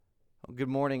Good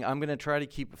morning. I'm going to try to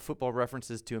keep football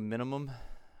references to a minimum.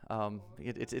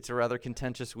 It's a rather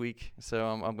contentious week, so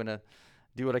I'm going to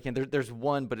do what I can. There's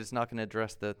one, but it's not going to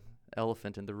address the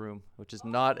elephant in the room, which is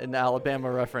not an Alabama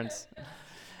reference.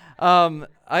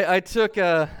 I took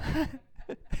I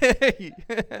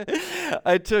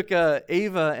took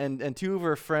Ava and two of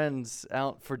her friends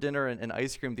out for dinner and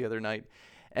ice cream the other night,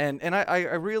 and I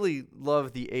really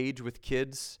love the age with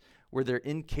kids where they're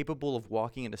incapable of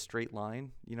walking in a straight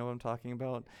line. You know what I'm talking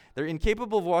about? They're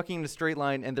incapable of walking in a straight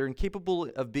line, and they're incapable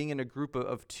of being in a group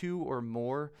of two or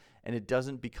more, and it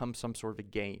doesn't become some sort of a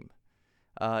game.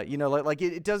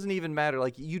 It doesn't even matter.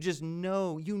 Like, you just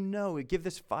know, give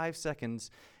this 5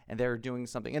 seconds, and they're doing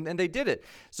something. And they did it.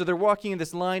 So they're walking in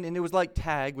this line, and it was like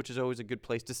tag, which is always a good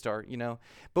place to start, you know.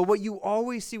 But what you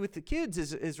always see with the kids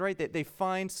is right, that they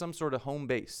find some sort of home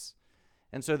base.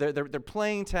 And so they're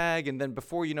playing tag, and then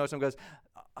before you know it, someone goes,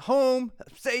 home,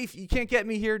 safe, you can't get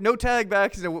me here, no tag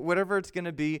backs, whatever it's going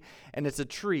to be, and it's a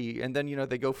tree, and then,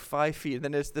 they go 5 feet, and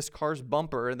then it's this car's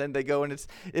bumper, and then they go, and it's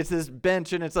this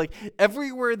bench, and it's like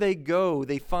everywhere they go,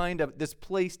 they find this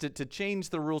place to change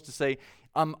the rules to say,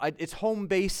 it's home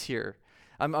base here,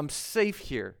 I'm safe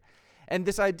here. And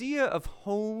this idea of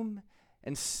home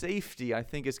and safety, I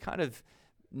think, is kind of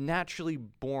naturally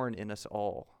born in us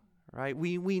all. Right?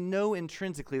 We know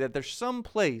intrinsically that there's some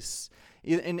place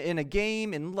in a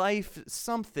game, in life,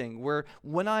 something where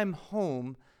when I'm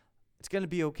home, it's going to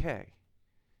be okay.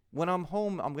 When I'm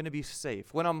home, I'm going to be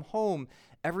safe. When I'm home,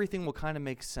 everything will kind of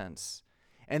make sense.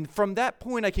 And from that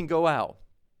point, I can go out.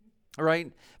 All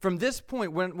right? From this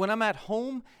point, when I'm at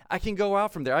home, I can go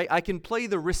out from there. I can play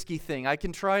the risky thing. I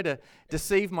can try to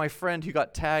save my friend who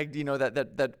got tagged,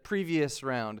 that previous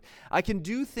round. I can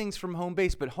do things from home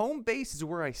base, but home base is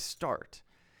where I start.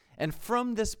 And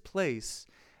from this place,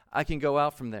 I can go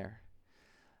out from there.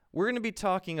 We're going to be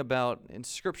talking about in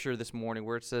Scripture this morning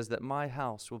where it says that my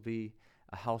house will be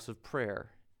a house of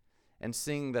prayer, and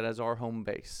seeing that as our home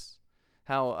base.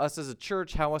 How us as a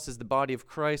church, how us as the body of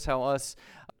Christ, how us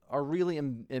are really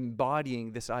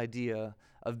embodying this idea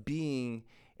of being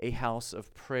a house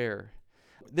of prayer.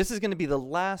 This is going to be the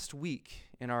last week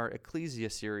in our Ecclesia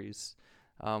series,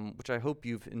 which I hope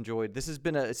you've enjoyed. This has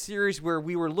been a series where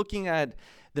we were looking at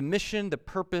the mission, the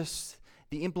purpose,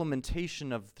 the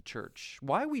implementation of the church.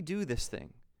 Why we do this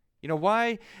thing.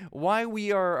 Why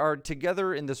we are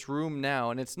together in this room now.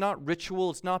 And it's not ritual.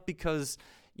 It's not because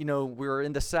we're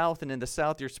in the South, and in the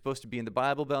South, you're supposed to be in the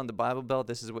Bible Belt. In the Bible Belt,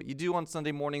 this is what you do on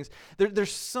Sunday mornings.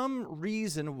 There's some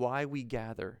reason why we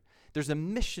gather. There's a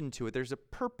mission to it. There's a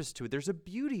purpose to it. There's a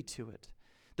beauty to it.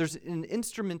 There's an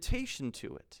instrumentation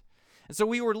to it. And so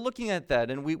we were looking at that,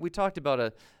 and we talked about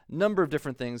a number of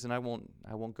different things, and I won't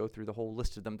go through the whole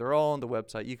list of them. They're all on the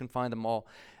website. You can find them all.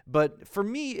 But for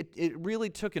me, it really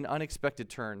took an unexpected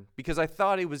turn, because I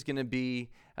thought it was going to be,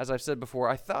 as I've said before,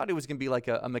 I thought it was going to be like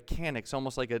a mechanics,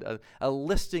 almost like a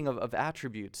listing of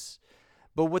attributes.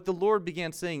 But what the Lord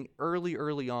began saying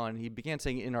early on, he began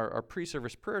saying in our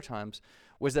pre-service prayer times,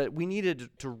 was that we needed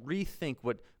to rethink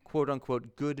what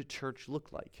quote-unquote good church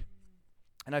looked like.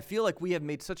 And I feel like we have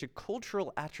made such a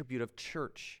cultural attribute of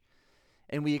church,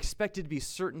 and we expect it to be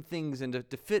certain things and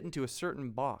to fit into a certain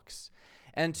box.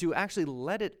 And to actually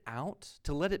let it out,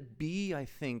 to let it be, I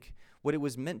think, what it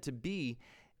was meant to be,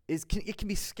 it can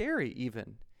be scary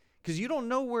even. Because you don't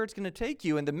know where it's going to take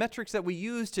you. And the metrics that we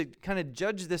use to kind of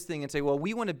judge this thing and say, well,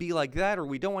 we want to be like that or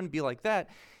we don't want to be like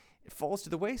that, it falls to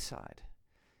the wayside.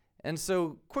 And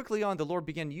so quickly on, the Lord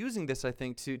began using this, I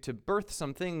think, to birth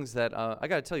some things that I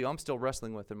got to tell you, I'm still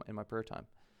wrestling with in my prayer time.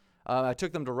 I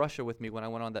took them to Russia with me when I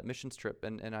went on that missions trip,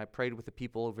 and I prayed with the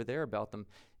people over there about them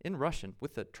in Russian,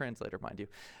 with a translator, mind you.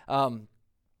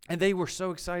 And they were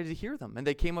so excited to hear them, and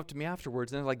they came up to me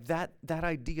afterwards, and they're like, that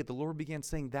idea, the Lord began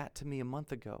saying that to me a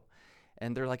month ago.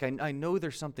 And they're like, I know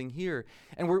there's something here.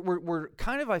 And we're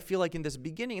kind of, I feel like in this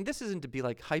beginning, and this isn't to be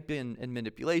like hype and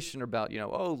manipulation about,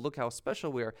 oh, look how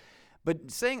special we are.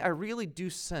 But saying I really do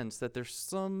sense that there's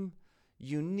some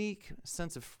unique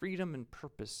sense of freedom and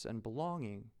purpose and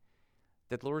belonging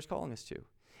that the Lord is calling us to.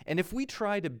 And if we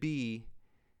try to be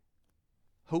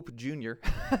Hope Jr.,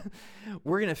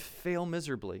 we're going to fail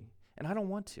miserably. And I don't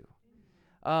want to.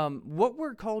 What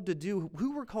we're called to do,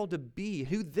 who we're called to be,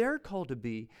 who they're called to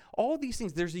be, all these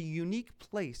things, there's a unique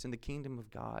place in the kingdom of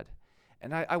God.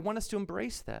 And I want us to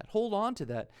embrace that, hold on to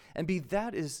that, and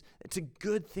it's a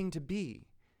good thing to be.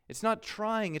 It's not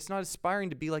trying, it's not aspiring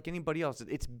to be like anybody else.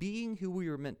 It's being who we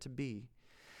were meant to be.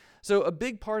 So a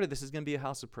big part of this is going to be a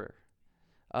house of prayer.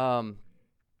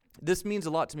 This means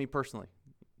a lot to me personally.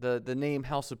 the name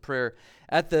House of Prayer.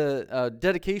 At the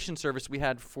dedication service we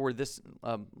had for this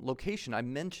location, I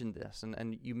mentioned this,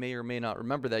 and you may or may not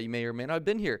remember that. You may or may not have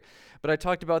been here. But I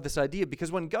talked about this idea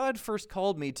because when God first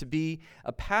called me to be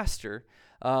a pastor,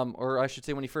 or I should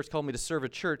say when he first called me to serve a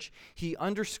church, he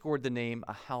underscored the name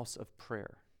a house of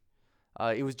prayer.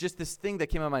 It was just this thing that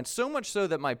came to my mind, so much so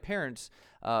that my parents,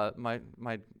 my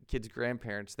kids'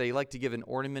 grandparents, they like to give an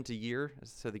ornament a year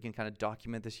so they can kind of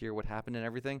document this year what happened and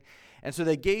everything. And so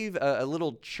they gave a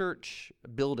little church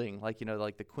building, like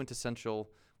the quintessential,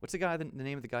 what's the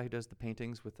name of the guy who does the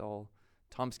paintings with all,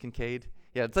 Thomas Kinkade?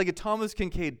 Yeah, it's like a Thomas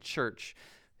Kinkade church.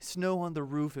 Snow on the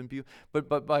roof and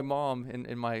but my mom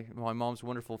in my mom's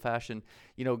wonderful fashion,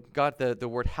 got the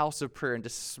word house of prayer and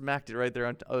just smacked it right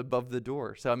there above the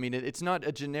door. So I mean, it's not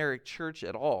a generic church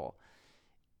at all.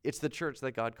 It's the church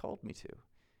that God called me to.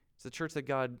 It's the church that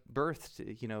God birthed,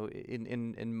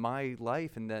 in my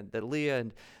life, and that Leah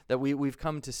and that we've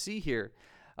come to see here.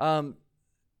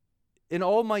 In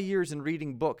all my years in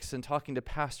reading books and talking to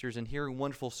pastors and hearing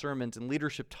wonderful sermons and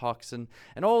leadership talks and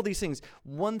all these things,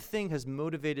 one thing has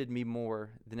motivated me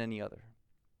more than any other.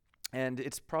 And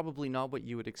it's probably not what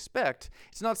you would expect.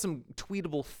 It's not some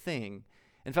tweetable thing.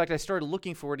 In fact, I started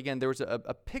looking for it again. There was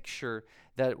a picture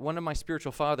that one of my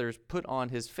spiritual fathers put on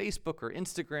his Facebook or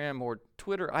Instagram or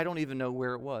Twitter. I don't even know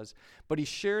where it was. But he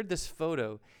shared this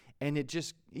photo, and it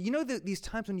just, these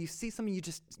times when you see something,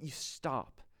 you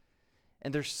stop.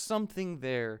 And there's something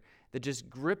there that just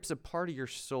grips a part of your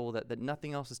soul that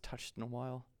nothing else has touched in a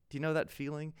while. Do you know that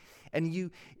feeling? And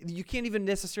you can't even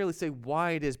necessarily say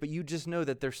why it is, but you just know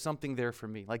that there's something there for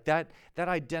me. Like that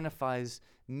identifies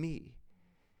me.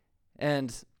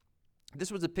 And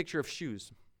this was a picture of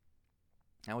shoes.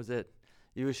 That was it.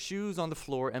 It was shoes on the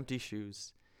floor, empty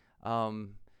shoes.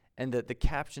 And the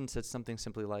caption said something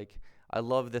simply like, I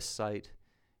love this sight.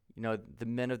 The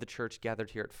men of the church gathered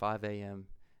here at 5 a.m.,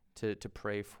 to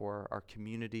pray for our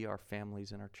community, our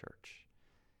families, and our church.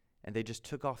 And they just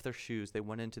took off their shoes. They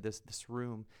went into this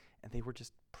room, and they were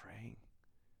just praying.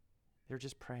 They were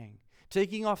just praying.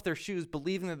 Taking off their shoes,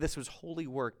 believing that this was holy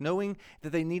work, knowing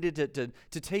that they needed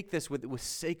to take this with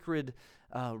sacred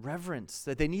reverence,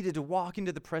 that they needed to walk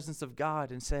into the presence of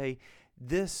God and say,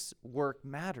 this work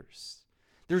matters.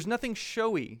 There's nothing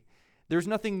showy. There's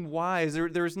nothing wise.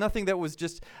 There's nothing that was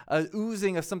just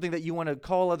oozing of something that you want to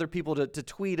call other people to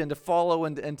tweet and to follow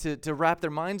and to wrap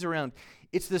their minds around.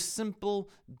 It's the simple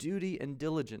duty and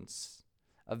diligence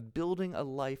of building a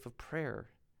life of prayer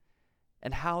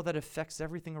and how that affects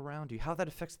everything around you, how that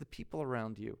affects the people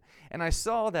around you. And I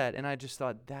saw that, and I just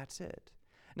thought, that's it.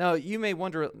 Now, you may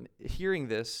wonder, hearing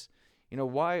this,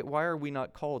 why are we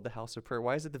not called the House of Prayer?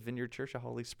 Why is it the Vineyard Church of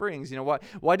Holly Springs?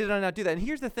 Why did I not do that? And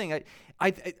here's the thing.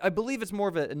 I believe it's more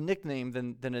of a nickname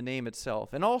than a name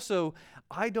itself. And also,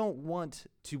 I don't want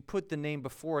to put the name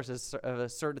before us as a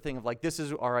certain thing of like, this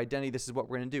is our identity, this is what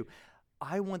we're going to do.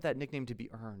 I want that nickname to be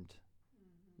earned.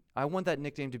 I want that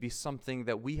nickname to be something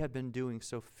that we have been doing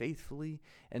so faithfully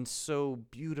and so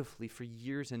beautifully for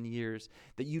years and years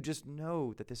that you just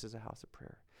know that this is a house of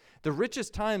prayer. The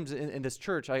richest times in this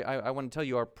church, I want to tell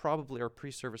you, are probably our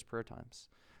pre-service prayer times.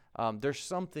 There's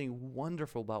something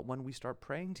wonderful about when we start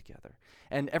praying together.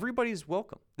 And everybody's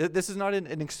welcome. This is not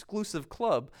an exclusive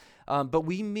club, but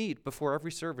we meet before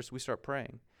every service. We start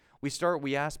praying.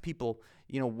 We ask people,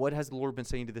 what has the Lord been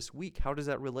saying to this week? How does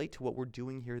that relate to what we're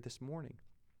doing here this morning?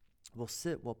 We'll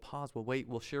sit, we'll pause, we'll wait,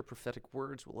 we'll share prophetic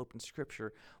words, we'll open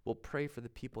scripture, we'll pray for the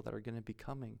people that are going to be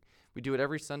coming. We do it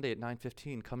every Sunday at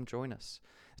 9:15. Come join us.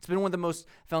 It's been one of the most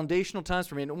foundational times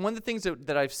for me. And one of the things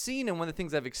that I've seen and one of the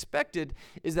things I've expected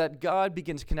is that God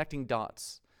begins connecting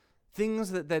dots.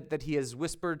 Things that he has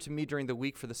whispered to me during the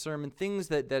week for the sermon, things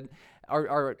that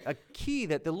are a key,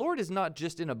 that the Lord is not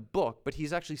just in a book, but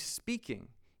he's actually speaking.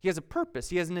 He has a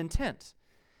purpose. He has an intent.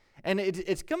 And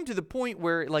it's come to the point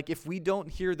where, like, if we don't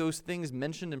hear those things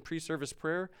mentioned in pre-service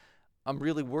prayer, I'm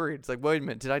really worried. It's like, wait a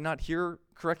minute, did I not hear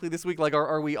correctly this week? Like,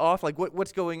 are we off? Like,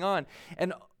 what's going on?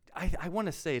 And I want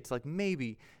to say it's like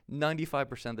maybe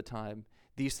 95% of the time,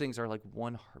 these things are like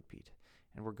one heartbeat,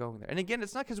 and we're going there. And again,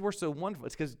 it's not because we're so wonderful.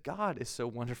 It's because God is so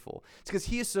wonderful. It's because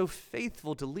he is so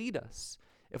faithful to lead us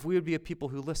if we would be a people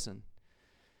who listen.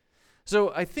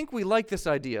 So I think we like this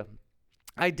idea.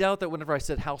 I doubt that whenever I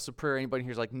said house of prayer, anybody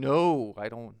here's like, no, I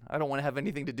don't want to have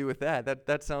anything to do with that.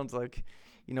 That sounds like,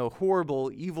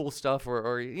 horrible, evil stuff,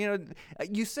 or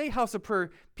you say house of prayer,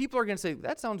 people are going to say,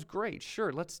 that sounds great.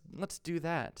 Sure, let's do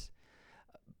that.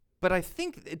 But I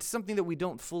think it's something that we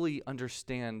don't fully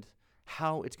understand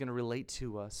how it's going to relate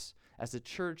to us as a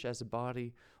church, as a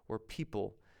body, or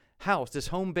people. House, this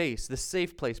home base, this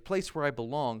safe place where I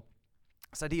belong.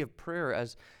 This idea of prayer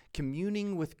as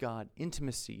communing with God,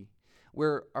 intimacy,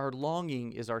 where our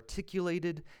longing is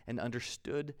articulated and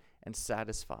understood and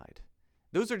satisfied.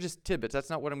 Those are just tidbits. That's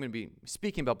not what I'm going to be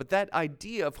speaking about. But that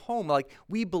idea of home, like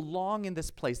we belong in this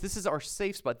place. This is our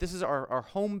safe spot. This is our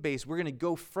home base. We're going to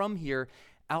go from here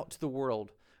out to the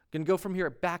world. We're going to go from here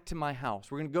back to my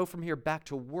house. We're going to go from here back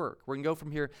to work. We're going to go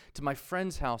from here to my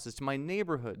friends' houses, to my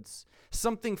neighborhoods.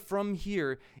 Something from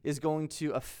here is going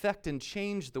to affect and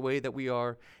change the way that we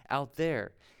are out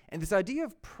there. And this idea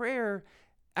of prayer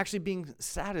actually being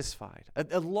satisfied,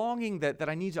 a longing that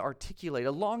I need to articulate,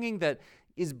 a longing that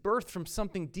is birthed from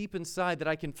something deep inside that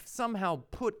I can somehow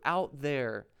put out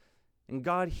there. And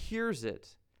God hears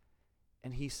it,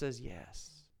 and he says,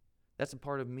 yes, that's a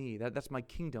part of me. That's my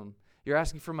kingdom. You're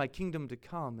asking for my kingdom to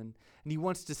come, and he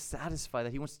wants to satisfy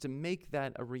that. He wants to make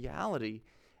that a reality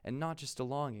and not just a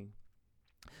longing.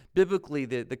 Biblically,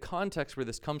 the context where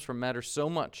this comes from matters so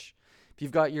much. If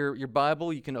you've got your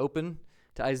Bible, you can open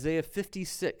to Isaiah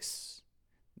 56.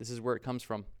 This is where it comes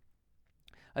from.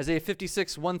 Isaiah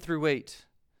 56, 1 through 8.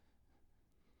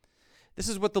 This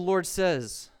is what the Lord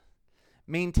says.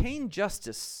 Maintain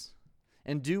justice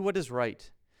and do what is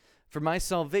right. For my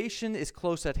salvation is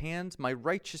close at hand. My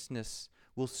righteousness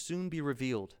will soon be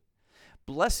revealed.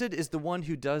 Blessed is the one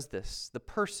who does this, the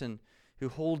person who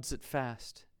holds it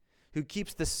fast, who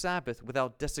keeps the Sabbath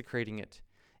without desecrating it,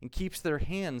 and keeps their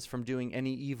hands from doing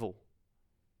any evil.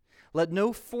 Let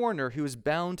no foreigner who is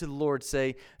bound to the Lord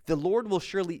say, the Lord will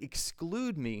surely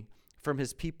exclude me from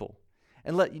his people.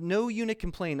 And let no eunuch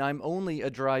complain, I'm only a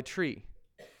dry tree.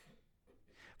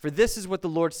 For this is what the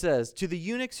Lord says, to the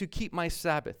eunuchs who keep my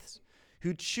Sabbaths,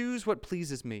 who choose what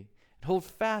pleases me, and hold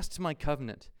fast to my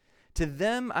covenant. To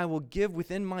them I will give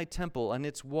within my temple and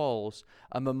its walls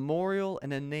a memorial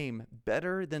and a name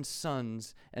better than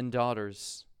sons and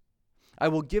daughters. I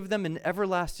will give them an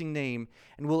everlasting name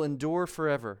and will endure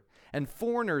forever. And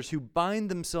foreigners who bind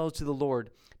themselves to the Lord,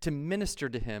 to minister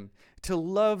to him, to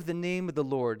love the name of the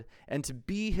Lord, and to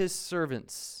be his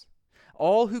servants.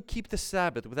 All who keep the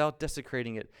Sabbath without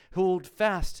desecrating it, who hold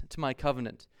fast to my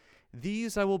covenant.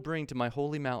 These I will bring to my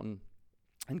holy mountain,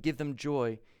 and give them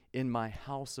joy in my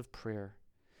house of prayer.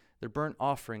 Their burnt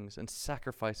offerings and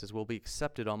sacrifices will be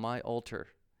accepted on my altar.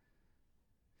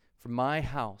 For my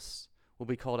house will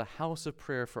be called a house of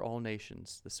prayer for all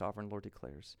nations, the sovereign Lord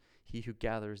declares. He who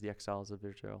gathers the exiles of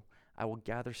Israel, I will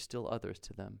gather still others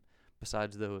to them,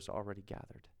 besides those already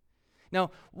gathered.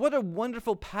 Now, what a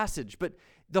wonderful passage, but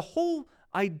the whole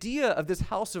idea of this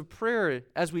house of prayer,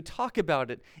 as we talk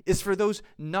about it, is for those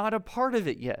not a part of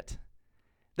it yet.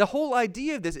 The whole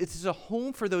idea of this, it's a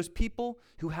home for those people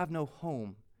who have no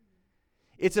home.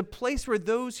 It's a place where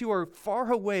those who are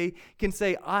far away can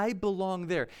say, I belong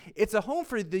there. It's a home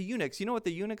for the eunuchs. You know what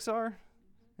the eunuchs are?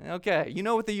 Okay, you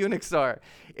know what the eunuchs are.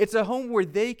 It's a home where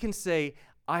they can say,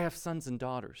 I have sons and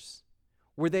daughters,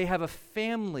 where they have a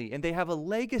family and they have a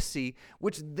legacy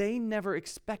which they never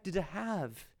expected to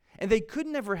have. And they could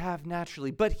never have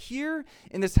naturally. But here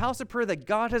in this house of prayer that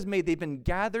God has made, they've been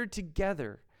gathered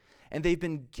together and they've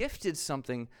been gifted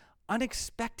something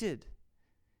unexpected.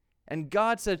 And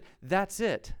God said, that's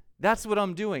it. That's what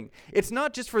I'm doing. It's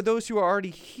not just for those who are already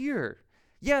here.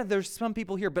 Yeah, there's some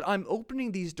people here, but I'm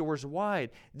opening these doors wide.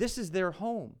 This is their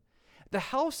home. The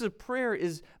house of prayer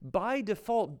is by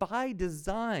default, by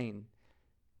design,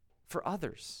 for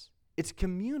others. It's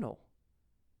communal.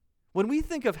 When we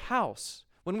think of house,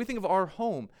 when we think of our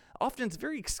home, often it's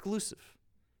very exclusive,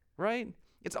 right?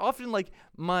 It's often like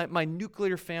my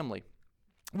nuclear family.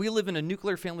 We live in a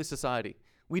nuclear family society.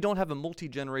 We don't have a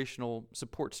multi-generational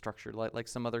support structure like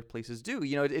some other places do.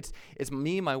 You know, it's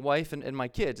me, my wife, and my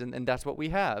kids, and that's what we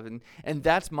have. And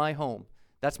that's my home.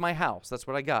 That's my house. That's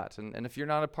what I got. And if you're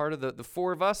not a part of the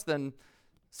four of us, then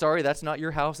sorry, that's not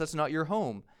your house. That's not your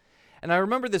home. And I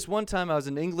remember this one time I was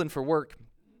in England for work,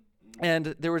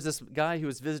 and there was this guy who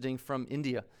was visiting from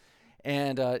India.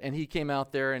 And he came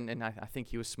out there, and I think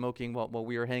he was smoking while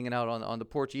we were hanging out on the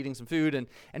porch eating some food.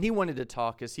 And he wanted to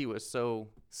talk because he was so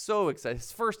excited.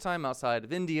 His first time outside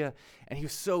of India, and he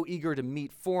was so eager to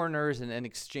meet foreigners and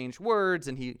exchange words.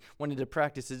 And he wanted to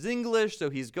practice his English, so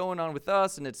he's going on with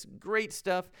us, and it's great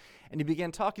stuff. And he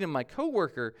began talking to my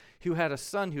coworker who had a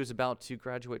son who was about to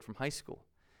graduate from high school.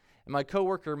 And my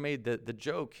coworker made the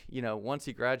joke, you know, once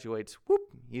he graduates, whoop,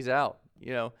 he's out,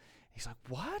 you know. He's like,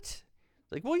 what?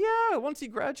 Like, well, yeah, once he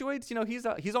graduates, you know, he's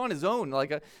on his own.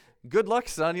 Like, good luck,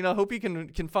 son. You know, hope you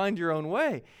can find your own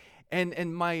way. And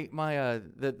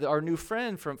our new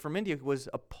friend from India was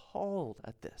appalled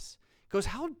at this. He goes,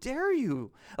 how dare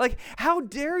you? Like, how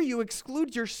dare you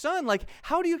exclude your son? Like,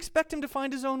 how do you expect him to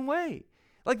find his own way?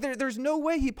 Like there's no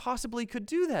way he possibly could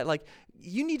do that. Like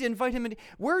you need to invite him in.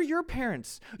 Where are your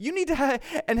parents? You need to have,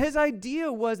 and his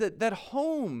idea was that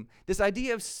home, this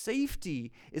idea of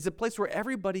safety, is a place where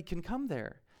everybody can come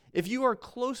there. If you are a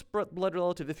close blood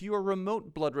relative, if you are a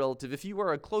remote blood relative, if you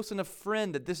are a close enough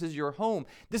friend that this is your home,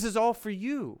 this is all for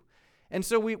you. And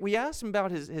so we asked him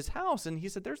about his house, and he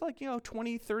said there's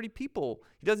 20, 30 people.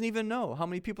 He doesn't even know how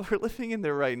many people are living in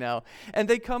there right now. And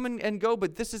they come and go,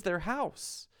 but this is their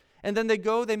house. And then they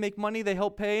go, they make money, they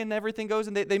help pay, and everything goes,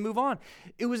 and they move on.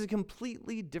 It was a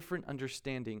completely different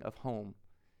understanding of home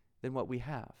than what we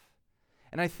have.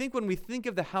 And I think when we think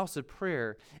of the house of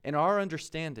prayer and our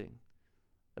understanding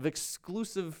of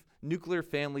exclusive nuclear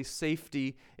family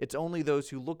safety, it's only those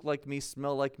who look like me,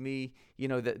 smell like me,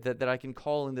 that I can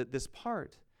call in this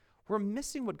part, we're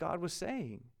missing what God was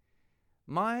saying.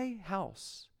 My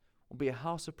house will be a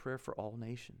house of prayer for all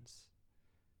nations.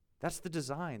 That's the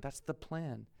design, that's the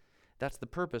plan. That's the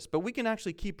purpose. But we can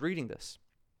actually keep reading this.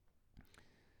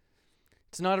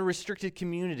 It's not a restricted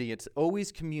community. It's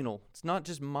always communal. It's not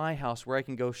just my house where I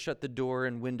can go shut the door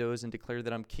and windows and declare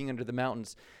that I'm king under the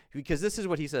mountains. Because this is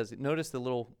what he says. Notice the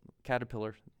little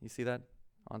caterpillar. You see that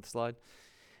on the slide?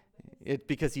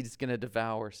 Because he's going to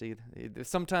devour. See,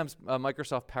 sometimes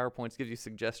Microsoft PowerPoints gives you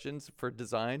suggestions for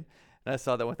design. And I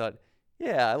saw that one and thought,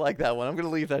 yeah, I like that one. I'm going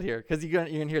to leave that here because you're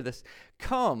going to hear this.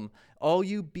 Come, all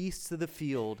you beasts of the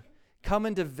field. Come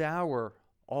and devour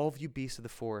all of you beasts of the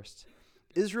forest.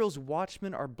 Israel's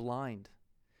watchmen are blind.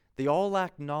 They all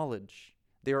lack knowledge.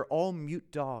 They are all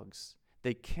mute dogs.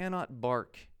 They cannot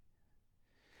bark.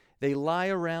 They lie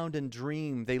around and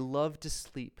dream. They love to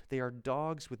sleep. They are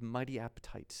dogs with mighty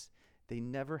appetites. They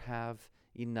never have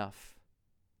enough.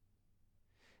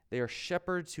 They are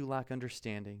shepherds who lack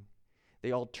understanding.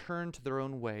 They all turn to their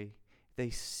own way. They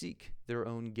seek their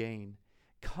own gain.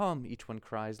 Come, each one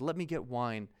cries, let me get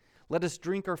wine. Let us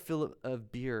drink our fill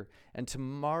of beer, and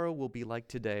tomorrow will be like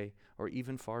today, or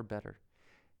even far better.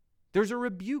 There's a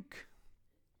rebuke.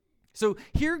 So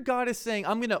here God is saying,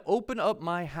 I'm going to open up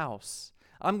my house.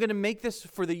 I'm going to make this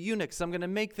for the eunuchs. I'm going to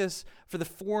make this for the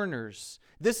foreigners.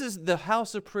 This is the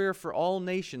house of prayer for all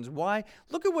nations. Why?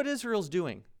 Look at what Israel's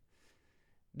doing.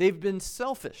 They've been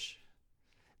selfish.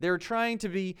 They're trying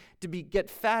to get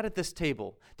fat at this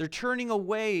table. They're turning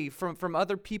away from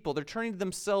other people. They're turning to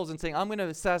themselves and saying, I'm going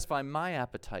to satisfy my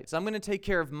appetites. I'm going to take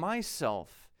care of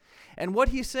myself. And what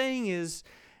he's saying is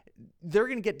they're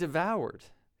going to get devoured.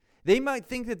 They might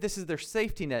think that this is their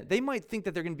safety net. They might think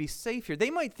that they're going to be safe here. They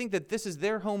might think that this is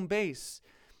their home base.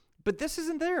 But this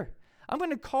isn't there. I'm going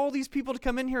to call these people to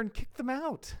come in here and kick them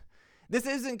out. This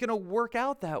isn't going to work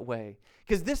out that way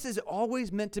because this is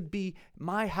always meant to be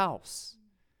my house.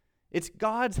 It's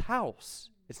God's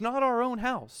house. It's not our own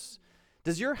house.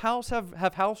 Does your house have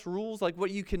house rules, like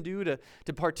what you can do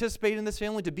to participate in this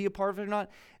family, to be a part of it or not?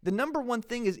 The number one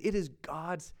thing is it is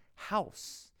God's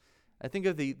house. I think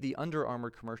of the Under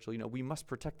Armour commercial, we must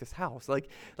protect this house. Like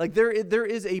there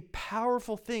is a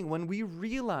powerful thing when we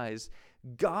realize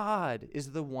God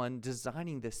is the one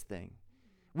designing this thing.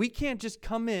 We can't just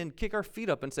come in, kick our feet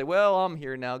up and say, well, I'm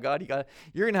here now, God.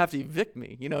 You're going to have to evict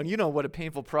me. And you know what a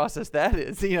painful process that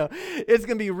is. It's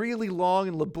going to be really long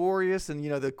and laborious, and,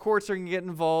 the courts are going to get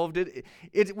involved.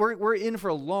 We're in for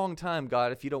a long time,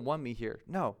 God, if you don't want me here.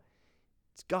 No,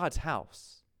 it's God's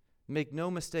house. Make no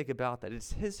mistake about that.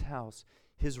 It's his house,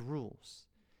 his rules.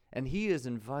 And he is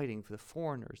inviting the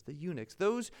foreigners, the eunuchs,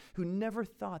 those who never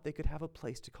thought they could have a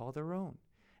place to call their own.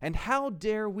 And how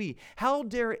dare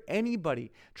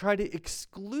anybody try to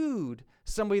exclude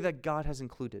somebody that God has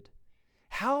included?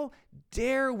 How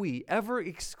dare we ever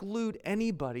exclude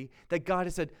anybody that God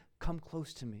has said, come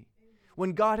close to me?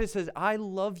 When God has said, I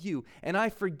love you and I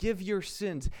forgive your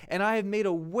sins and I have made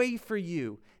a way for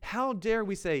you, how dare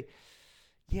we say,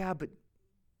 yeah, but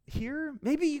here,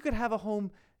 maybe you could have a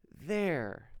home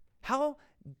there. How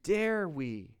dare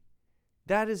we?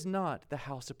 That is not the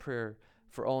house of prayer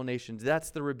for all nations. That's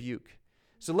the rebuke.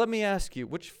 So let me ask you,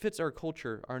 which fits our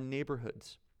culture, our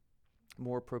neighborhoods,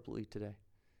 more appropriately today?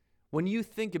 When you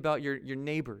think about your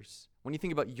neighbors, when you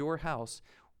think about your house,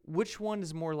 which one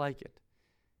is more like it?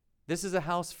 This is a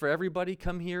house for everybody.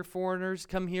 Come here, foreigners,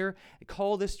 come here.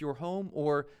 Call this your home,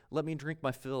 or let me drink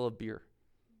my fill of beer.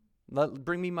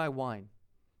 Bring me my wine.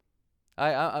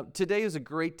 Today is a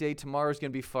great day. Tomorrow is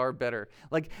going to be far better.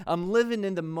 Like, I'm living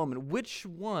in the moment. Which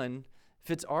one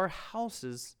fits our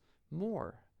houses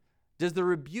more? Does the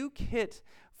rebuke hit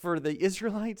for the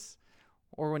Israelites,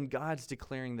 or when God's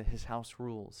declaring that his house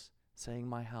rules, saying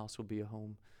my house will be a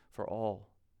home for all?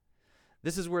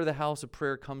 This is where the house of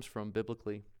prayer comes from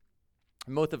biblically.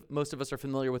 Most of us are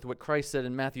familiar with what Christ said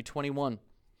in Matthew 21.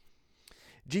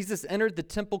 Jesus entered the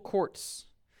temple courts.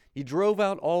 He drove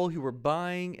out all who were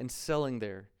buying and selling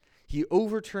there. He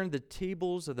overturned the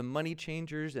tables of the money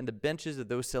changers and the benches of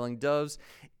those selling doves.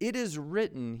 It is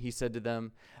written, he said to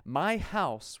them, my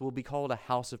house will be called a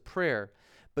house of prayer,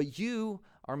 but you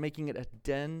are making it a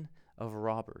den of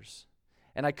robbers.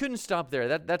 And I couldn't stop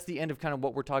there. That's the end of kind of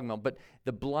what we're talking about. But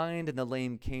the blind and the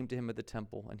lame came to him at the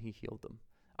temple, and he healed them.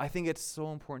 I think it's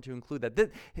so important to include that.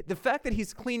 The fact that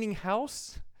he's cleaning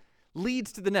house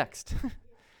leads to the next.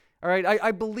 All right,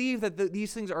 I believe that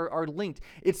these things are linked.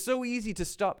 It's so easy to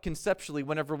stop conceptually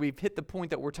whenever we've hit the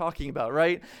point that we're talking about,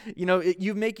 right? You know,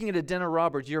 you making it a den of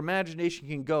robbers, your imagination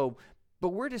can go. But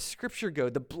where does Scripture go?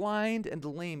 The blind and the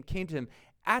lame came to him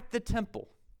at the temple,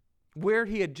 where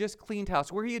he had just cleaned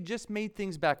house, where he had just made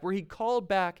things back, where he called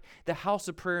back the house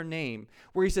of prayer name,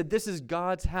 where he said, this is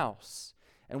God's house.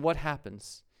 And what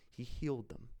happens? He healed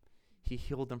them. He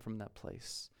healed them from that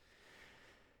place.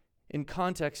 In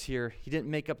context here, he didn't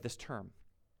make up this term.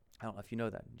 I don't know if you know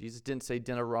that. Jesus didn't say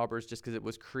den of robbers just because it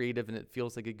was creative and it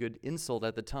feels like a good insult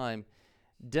at the time.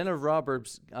 Den of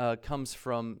robbers comes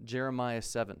from Jeremiah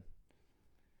 7.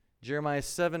 Jeremiah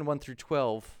 7, 1 through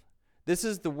 12. This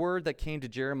is the word that came to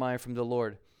Jeremiah from the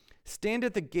Lord. Stand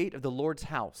at the gate of the Lord's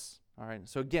house. All right,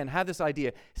 so again, have this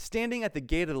idea. Standing at the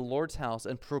gate of the Lord's house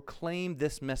and proclaim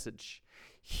this message.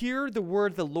 Hear the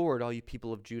word of the Lord, all you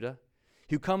people of Judah,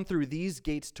 who come through these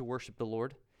gates to worship the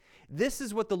Lord. This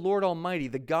is what the Lord Almighty,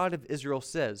 the God of Israel,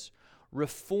 says.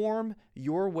 Reform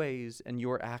your ways and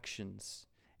your actions,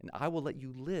 and I will let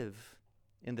you live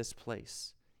in this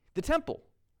place. The temple,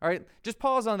 all right? Just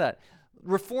pause on that.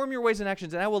 Reform your ways and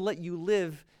actions, and I will let you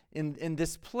live in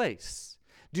this place.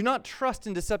 Do not trust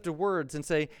in deceptive words and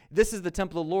say, this is the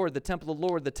temple of the Lord, the temple of the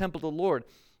Lord, the temple of the Lord.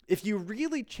 If you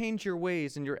really change your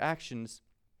ways and your actions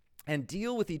and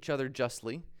deal with each other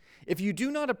justly, if you do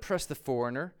not oppress the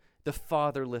foreigner, the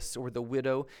fatherless, or the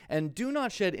widow, and do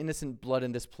not shed innocent blood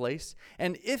in this place,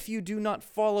 and if you do not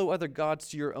follow other gods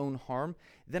to your own harm,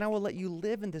 then I will let you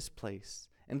live in this place,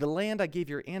 in the land I gave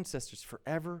your ancestors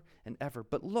forever and ever.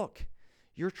 But look,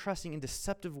 you're trusting in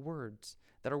deceptive words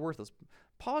that are worthless.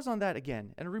 Pause on that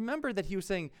again, and remember that he was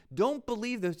saying, don't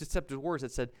believe those deceptive words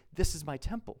that said, this is my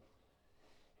temple.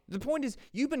 The point is,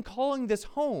 you've been calling this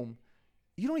home.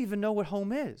 You don't even know what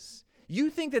home is. You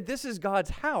think that this is God's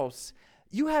house.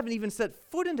 You haven't even set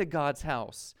foot into God's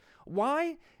house.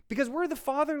 Why? Because we're the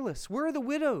fatherless. We're the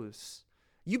widows.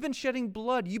 You've been shedding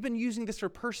blood. You've been using this for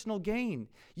personal gain.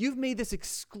 You've made this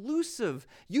exclusive.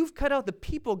 You've cut out the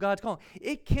people God's calling.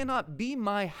 It cannot be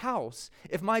my house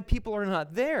if my people are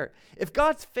not there. If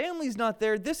God's family's not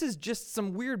there, this is just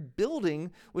some weird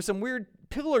building with some weird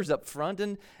pillars up front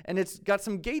and it's got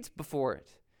some gates before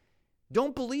it.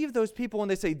 Don't believe those people when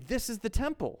they say, this is the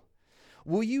temple.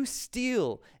 Will you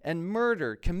steal and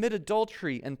murder, commit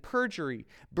adultery and perjury,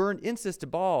 burn incense to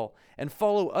Baal, and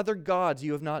follow other gods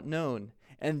you have not known,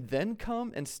 and then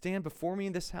come and stand before me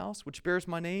in this house, which bears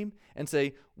my name, and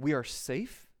say, we are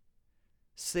safe?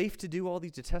 Safe to do all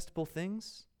these detestable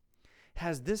things?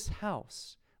 Has this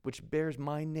house, which bears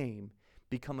my name,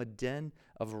 become a den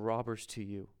of robbers to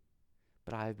you?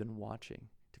 But I have been watching,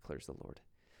 declares the Lord.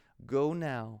 Go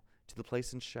now to the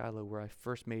place in Shiloh where I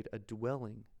first made a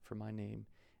dwelling for my name,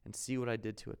 and see what I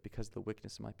did to it because of the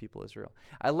wickedness of my people Israel.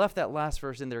 I left that last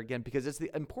verse in there again because it's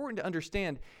important to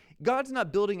understand God's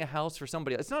not building a house for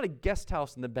somebody else. It's not a guest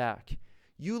house in the back.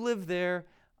 You live there,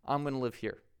 I'm going to live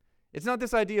here. It's not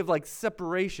this idea of like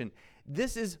separation.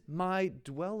 This is my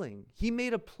dwelling. He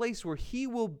made a place where he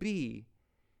will be,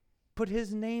 put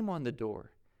his name on the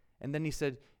door, and then he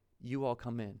said, you all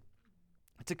come in.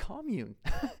 It's a commune.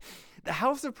 The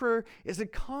house of prayer is a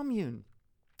commune.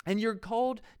 And you're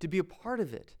called to be a part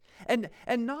of it. And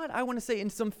not, I want to say, in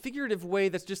some figurative way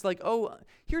that's just like, oh,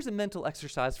 here's a mental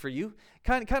exercise for you.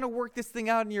 Kind of work this thing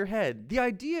out in your head. The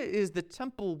idea is the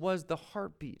temple was the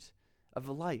heartbeat of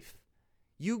life.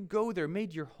 You go there,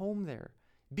 made your home there.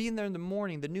 Being there in the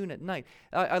morning, the noon, at night.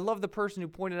 I love the person who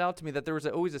pointed out to me that there was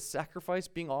always a sacrifice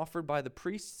being offered by the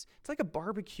priests. It's like a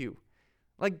barbecue.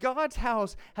 Like God's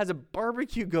house has a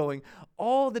barbecue going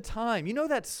all the time. You know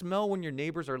that smell when your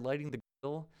neighbors are lighting the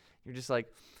grill? You're just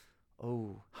like,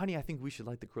 oh, honey, I think we should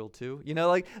light the grill too. You know,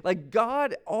 like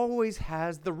God always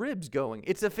has the ribs going.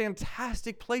 It's a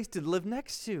fantastic place to live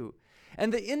next to.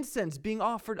 And the incense being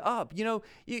offered up. You know,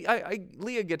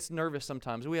 Leah gets nervous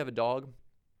sometimes. We have a dog.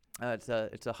 It's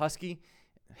a husky.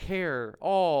 Hair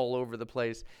all over the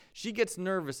place. She gets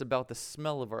nervous about the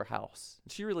smell of our house.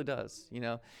 She really does, you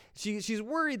know. She's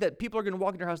worried that people are going to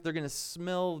walk in her house, they're going to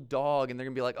smell dog, and they're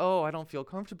going to be like, oh, I don't feel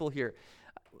comfortable here.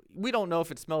 we don't know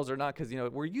if it smells or not because,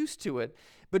 we're used to it.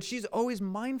 But she's always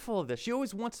mindful of this. She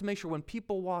always wants to make sure when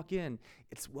people walk in,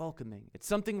 it's welcoming. It's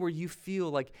something where you feel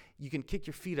like you can kick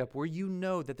your feet up, where you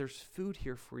know that there's food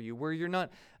here for you, where you're not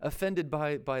offended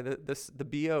by the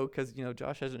BO because,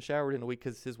 Josh hasn't showered in a week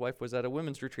because his wife was at a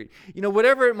women's retreat.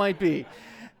 Whatever it might be.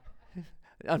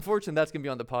 Unfortunately, that's going to be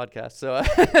on the podcast.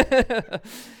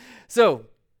 So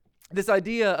this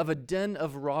idea of a den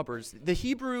of robbers, the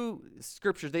Hebrew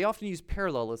scriptures, they often use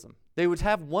parallelism. They would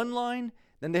have one line,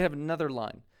 then they have another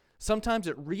line. Sometimes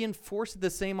it reinforces the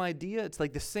same idea. It's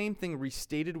like the same thing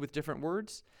restated with different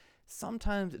words.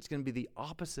 Sometimes it's going to be the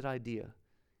opposite idea.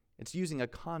 It's using a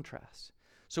contrast.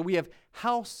 So we have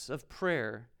house of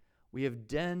prayer. We have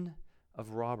den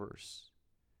of robbers.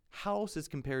 House is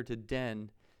compared to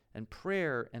den, and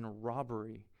prayer and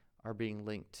robbery are being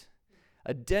linked.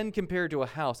 A den compared to a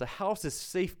house. A house is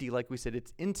safety, like we said.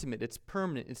 It's intimate, it's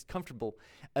permanent, it's comfortable.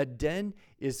 A den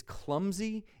is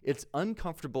clumsy, it's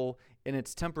uncomfortable, and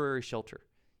it's temporary shelter.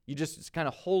 You just kind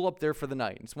of hole up there for the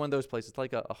night. It's one of those places. It's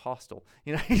like a hostel.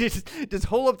 You just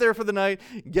hole up there for the night,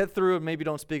 get through it, maybe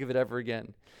don't speak of it ever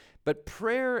again. But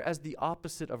prayer as the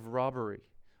opposite of robbery.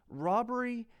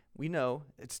 Robbery, we know,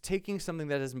 it's taking something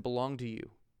that doesn't belong to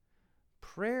you.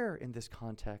 Prayer in this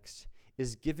context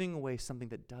is giving away something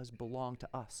that does belong to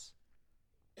us.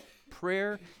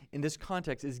 Prayer in this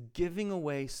context is giving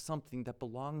away something that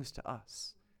belongs to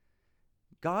us.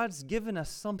 God's given us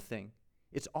something.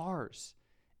 It's ours.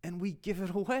 And we give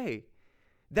it away.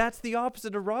 That's the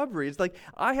opposite of robbery. It's like,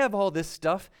 I have all this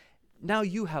stuff. Now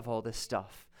you have all this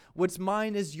stuff. What's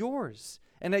mine is yours.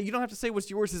 And you don't have to say what's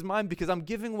yours is mine because I'm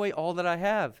giving away all that I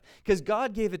have. Because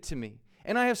God gave it to me.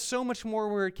 And I have so much more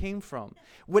where it came from.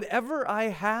 Whatever I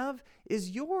have is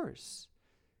yours.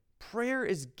 Prayer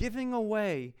is giving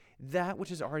away that which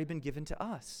has already been given to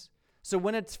us. So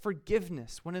when it's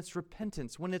forgiveness, when it's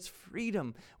repentance, when it's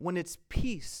freedom, when it's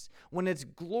peace, when it's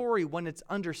glory, when it's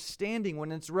understanding,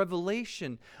 when it's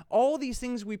revelation, all these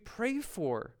things we pray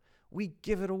for, we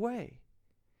give it away.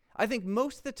 I think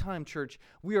most of the time, church,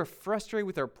 we are frustrated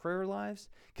with our prayer lives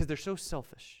because they're so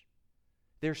selfish.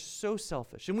 They're so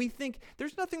selfish. And we think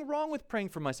there's nothing wrong with praying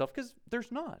for myself because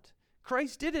there's not.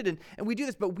 Christ did it, and we do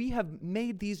this, but we have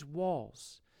made these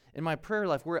walls in my prayer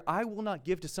life where I will not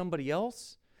give to somebody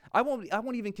else. I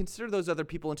won't even consider those other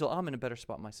people until I'm in a better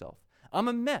spot myself. I'm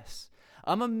a mess.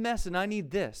 I'm a mess and I need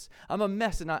this. I'm a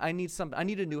mess and I need something. I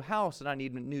need a new house and I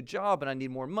need a new job and I need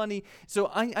more money.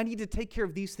 So I need to take care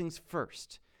of these things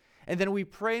first. And then we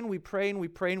pray and we pray and we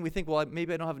pray and we think, well,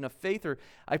 maybe I don't have enough faith, or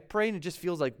I pray and it just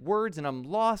feels like words and I'm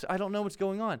lost. I don't know what's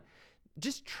going on.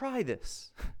 Just try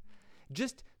this.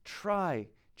 Just try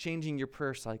changing your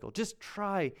prayer cycle. Just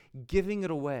try giving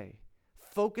it away,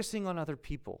 focusing on other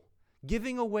people,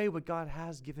 giving away what God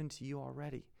has given to you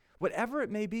already, whatever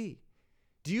it may be.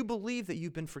 Do you believe that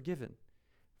you've been forgiven?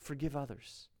 Forgive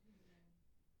others.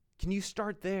 Can you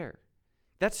start there?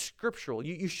 That's scriptural.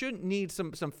 You shouldn't need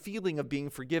some feeling of being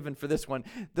forgiven for this one.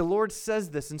 The Lord says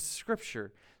this in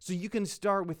Scripture. So you can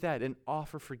start with that and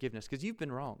offer forgiveness because you've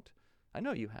been wronged. I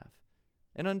know you have.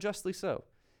 And unjustly so.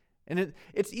 And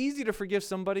it's easy to forgive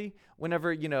somebody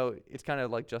whenever, it's kind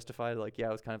of like justified, like, yeah,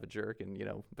 I was kind of a jerk, and,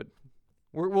 but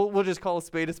we'll just call a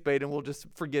spade and we'll just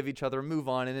forgive each other and move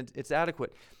on, and it's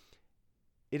adequate.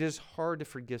 It is hard to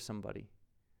forgive somebody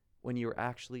when you're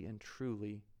actually and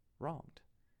truly wronged.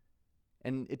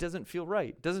 And it doesn't feel right.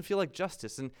 It doesn't feel like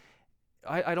justice. And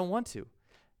I don't want to.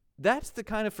 That's the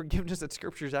kind of forgiveness that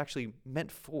Scripture is actually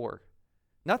meant for.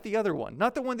 Not the other one.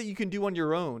 Not the one that you can do on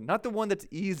your own. Not the one that's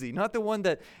easy. Not the one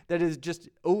that is just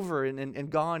over and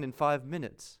gone in 5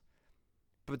 minutes.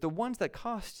 But the ones that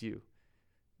cost you,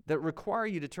 that require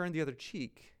you to turn the other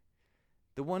cheek.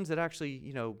 The ones that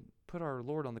actually, put our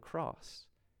Lord on the cross.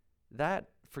 That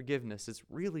forgiveness is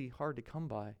really hard to come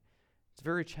by. It's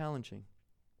very challenging.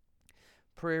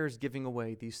 Prayer is giving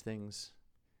away these things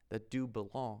that do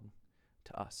belong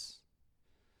to us.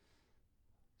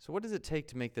 So what does it take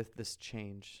to make this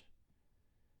change?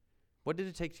 What did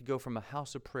it take to go from a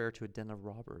house of prayer to a den of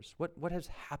robbers? What has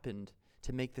happened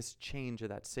to make this change of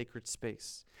that sacred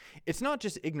space? It's not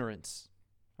just ignorance,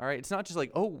 all right? It's not just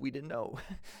like, oh, we didn't know.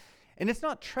 And it's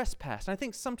not trespass. And I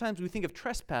think sometimes we think of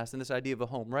trespass in this idea of a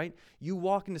home, right? You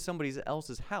walk into somebody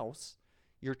else's house,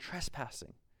 you're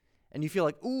trespassing. And you feel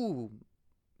like, ooh,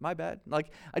 my bad.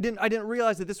 Like I didn't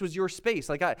realize that this was your space.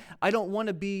 Like I don't want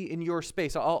to be in your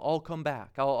space. I'll come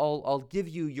back. I'll give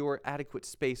you your adequate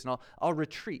space, and I'll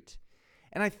retreat.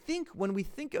 And I think when we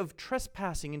think of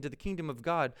trespassing into the kingdom of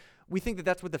God, we think that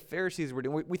that's what the Pharisees were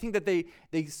doing. We think that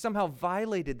they somehow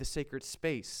violated the sacred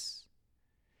space.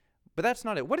 But that's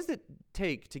not it. What does it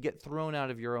take to get thrown out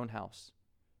of your own house?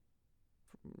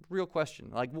 Real question.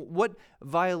 Like, what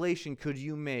violation could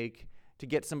you make to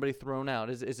get somebody thrown out?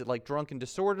 Is it like drunk and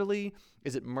disorderly?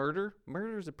 Is it murder?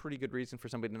 Murder is a pretty good reason for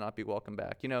somebody to not be welcome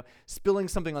back. Spilling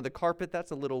something on the carpet,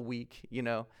 that's a little weak.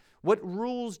 What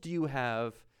rules do you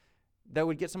have that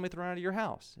would get somebody thrown out of your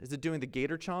house? Is it doing the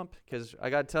gator chomp? Because I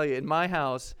got to tell you, in my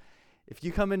house, if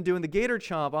you come in doing the gator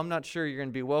chomp, I'm not sure you're going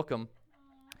to be welcome.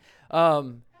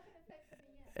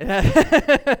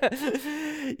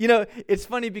 It's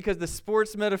funny because the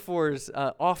sports metaphors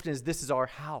often is this is our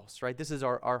house, right? This is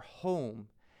our home.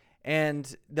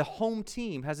 And the home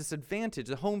team has this advantage.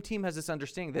 The home team has this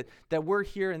understanding that we're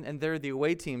here and they're the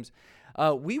away teams.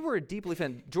 We were deeply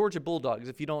offended. Georgia Bulldogs,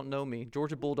 if you don't know me,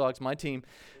 Georgia Bulldogs, my team.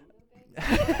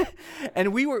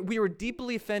 And we were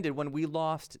deeply offended when we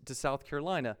lost to South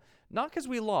Carolina. Not because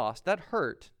we lost. That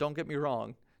hurt. Don't get me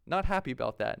wrong. Not happy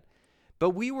about that. But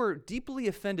we were deeply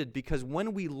offended because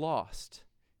when we lost,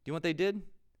 do you know what they did?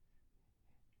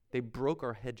 They broke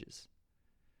our hedges.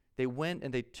 They went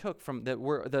and they took from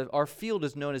our field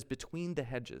is known as between the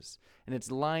hedges, and it's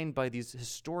lined by these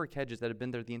historic hedges that have been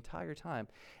there the entire time.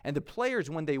 And the players,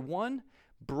 when they won,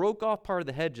 broke off part of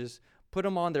the hedges, put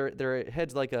them on their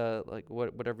heads like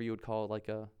whatever you would call it, like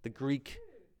the Greek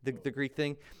Greek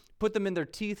thing, put them in their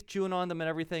teeth, chewing on them and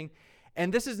everything.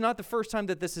 And this is not the first time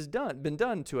that this has been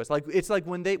done to us. Like it's like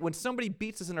when somebody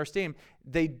beats us in our stadium,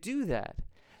 they do that.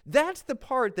 That's the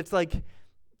part that's like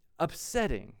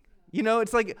upsetting.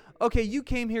 It's like, okay, you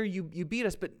came here, you beat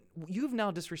us, but you've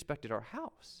now disrespected our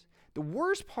house. The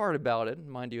worst part about it,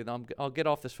 mind you, I'll get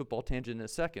off this football tangent in a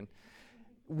second.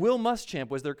 Will Muschamp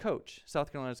was their coach,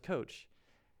 South Carolina's coach.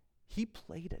 He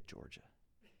played at Georgia,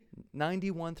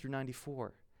 91 through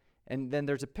 94. And then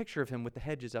there's a picture of him with the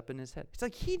hedges up in his head. It's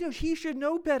like he should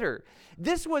know better.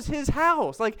 This was his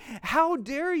house. Like, how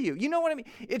dare you? You know what I mean?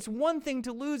 It's one thing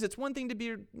to lose. It's one thing to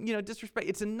be, disrespect.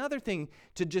 It's another thing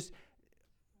to just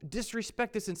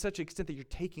disrespect this in such an extent that you're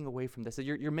taking away from this, that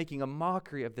you're making a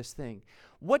mockery of this thing.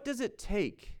 What does it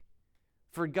take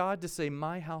for God to say,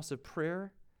 my house of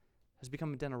prayer has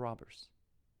become a den of robbers?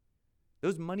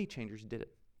 Those money changers did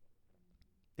it.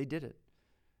 They did it.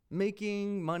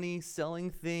 Making money, selling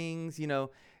things,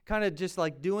 kind of just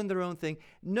like doing their own thing.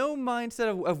 No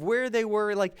mindset of where they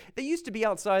were. Like they used to be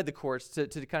outside the courts to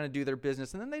kind of do their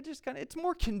business. And then they just it's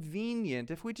more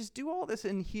convenient if we just do all this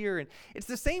in here. And it's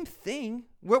the same thing.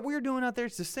 What we're doing out there,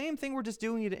 it's the same thing. We're just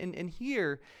doing it in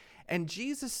here. And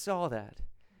Jesus saw that.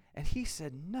 And he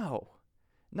said, no,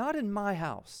 not in my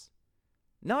house.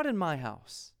 Not in my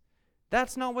house.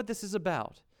 That's not what this is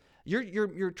about.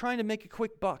 You're trying to make a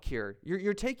quick buck here.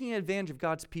 You're taking advantage of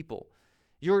God's people.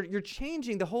 You're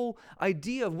changing the whole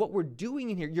idea of what we're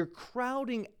doing in here. You're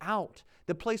crowding out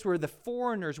the place where the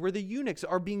foreigners, where the eunuchs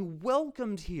are being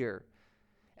welcomed here.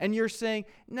 And you're saying,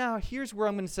 now here's where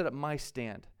I'm going to set up my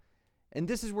stand. And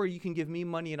this is where you can give me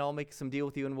money and I'll make some deal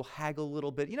with you and we'll haggle a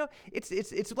little bit.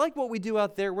 It's like what we do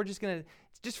out there. We're just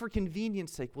for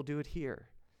convenience sake, we'll do it here.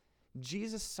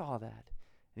 Jesus saw that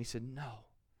and he said, no.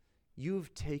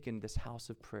 You've taken this house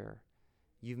of prayer.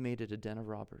 You've made it a den of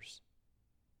robbers.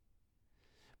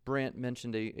 Brant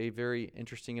mentioned a very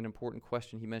interesting and important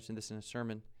question. He mentioned this in a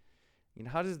sermon.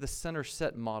 How does the center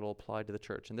set model apply to the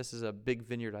church? And this is a big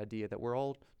vineyard idea that we're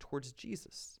all towards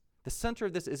Jesus. The center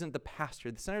of this isn't the pastor.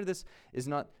 The center of this is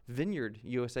not Vineyard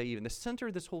USA even. The center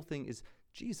of this whole thing is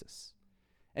Jesus.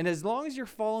 And as long as you're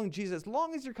following Jesus, as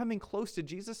long as you're coming close to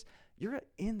Jesus, you're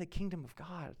in the kingdom of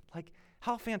God. Like,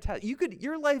 how fantastic.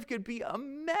 Your life could be a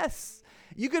mess.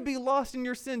 You could be lost in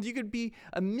your sins. You could be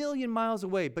a million miles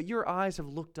away, but your eyes have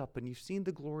looked up and you've seen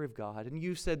the glory of God and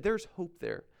you've said, there's hope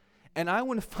there. And I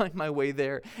want to find my way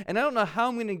there. And I don't know how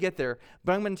I'm going to get there,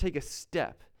 but I'm going to take a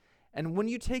step. And when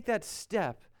you take that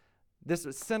step, this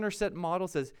center set model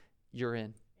says, you're in.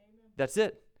 Amen. That's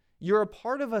it. You're a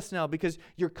part of us now because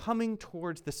you're coming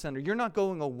towards the center. You're not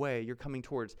going away. You're coming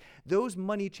towards. Those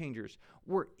money changers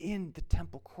were in the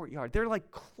temple courtyard. They're like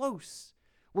close,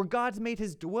 where God's made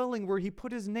his dwelling, where he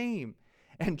put his name.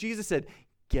 And Jesus said,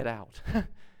 get out.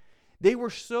 They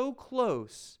were so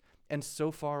close and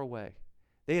so far away.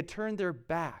 They had turned their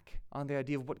back on the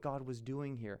idea of what God was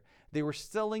doing here. They were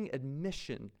selling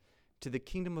admission to the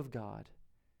kingdom of God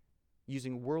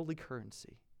using worldly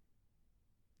currency.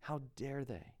 How dare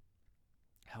they?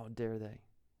 How dare they?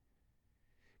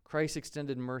 Christ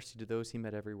extended mercy to those he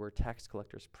met everywhere, tax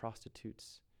collectors,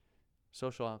 prostitutes,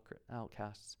 social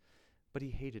outcasts, but he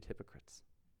hated hypocrites.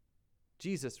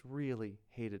 Jesus really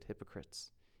hated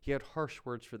hypocrites. He had harsh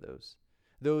words for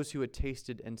those who had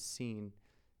tasted and seen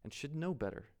and should know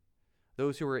better,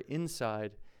 those who were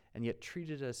inside and yet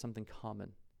treated it as something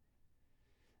common.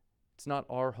 It's not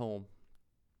our home.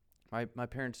 My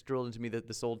parents drilled into me that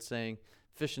this old saying,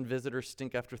 fish and visitors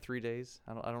stink after 3 days.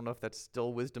 I don't know if that's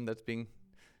still wisdom that's being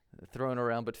thrown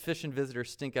around, but fish and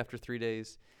visitors stink after 3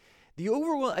 days.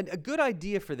 A good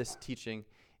idea for this teaching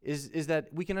is that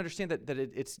we can understand that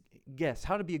it's guests,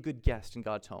 how to be a good guest in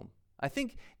God's home. I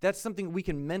think that's something we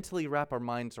can mentally wrap our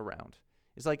minds around.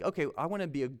 It's like, okay, I want to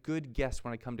be a good guest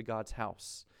when I come to God's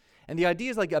house. And the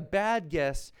idea is like a bad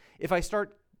guest, if I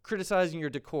start criticizing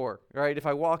your decor, right? If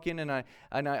I walk in and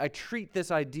I treat this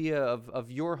idea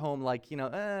of your home like,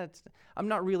 I'm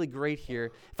not really great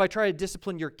here. If I try to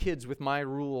discipline your kids with my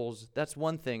rules, that's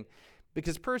one thing.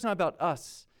 Because prayer is not about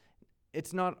us.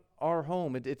 It's not our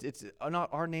home. It's not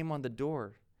our name on the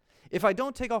door. If I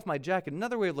don't take off my jacket,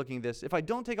 another way of looking at this, if I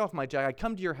don't take off my jacket, I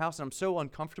come to your house and I'm so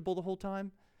uncomfortable the whole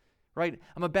time, right?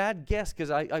 I'm a bad guest because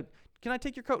can I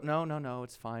take your coat? No,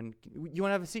 it's fine. You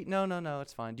want to have a seat? No,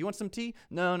 it's fine. Do you want some tea?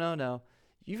 No.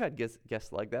 You've had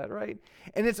guests like that, right?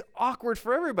 And it's awkward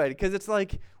for everybody because it's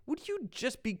like, would you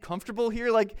just be comfortable here?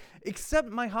 Like, accept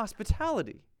my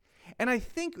hospitality. And I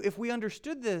think if we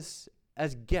understood this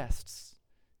as guests,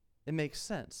 it makes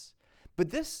sense.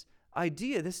 But this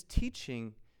idea, this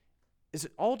teaching, is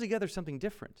altogether something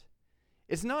different.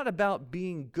 It's not about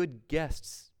being good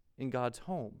guests in God's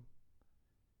home.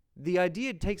 The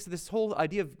idea takes this whole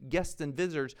idea of guests and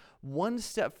visitors one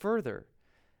step further.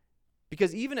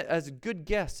 Because even as good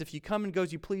guests, if you come and go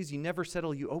as you please, you never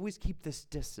settle, you always keep this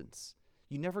distance.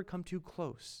 You never come too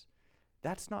close.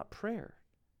 That's not prayer.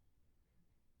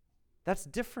 That's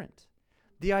different.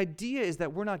 The idea is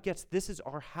that we're not guests. This is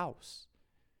our house.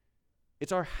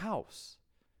 It's our house.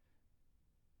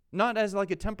 Not as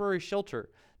like a temporary shelter,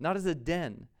 not as a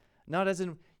den, not as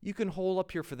in, you can hole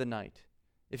up here for the night.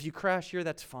 If you crash here,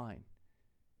 that's fine.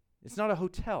 It's not a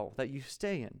hotel that you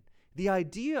stay in. The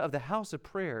idea of the house of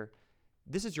prayer,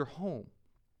 this is your home.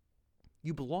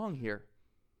 You belong here.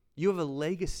 You have a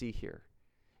legacy here.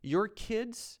 Your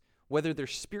kids, whether they're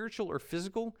spiritual or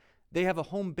physical, they have a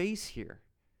home base here.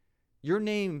 Your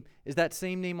name is that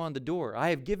same name on the door. I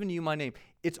have given you my name.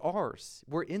 It's ours.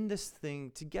 We're in this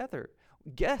thing together.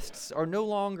 Guests are no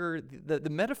longer the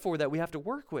metaphor that we have to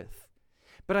work with.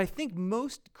 But I think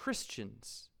most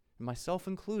Christians, myself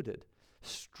included,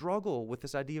 struggle with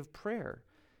this idea of prayer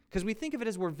because we think of it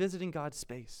as we're visiting God's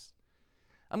space.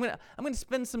 I'm gonna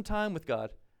spend some time with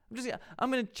God.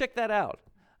 I'm gonna check that out.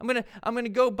 I'm gonna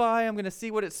go by. I'm gonna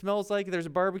see what it smells like. There's a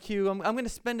barbecue. I'm gonna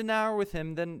spend an hour with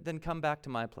Him. Then come back to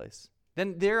my place.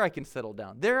 Then there I can settle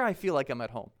down. There I feel like I'm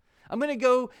at home. I'm going to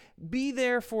go be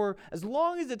there for as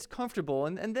long as it's comfortable,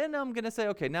 and then I'm going to say,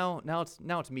 okay, now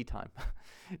it's me time.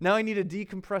 Now I need to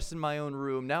decompress in my own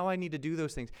room. Now I need to do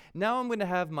those things. Now I'm going to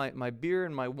have my beer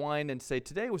and my wine and say,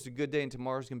 today was a good day and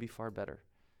tomorrow's going to be far better.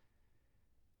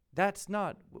 That's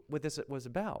not what this was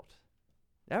about,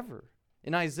 ever.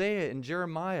 In Isaiah, in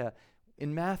Jeremiah,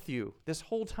 in Matthew, this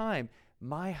whole time,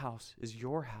 my house is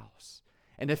your house.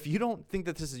 And if you don't think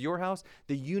that this is your house,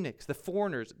 the eunuchs, the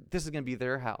foreigners, this is going to be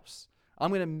their house. I'm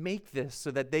going to make this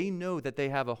so that they know that they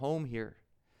have a home here.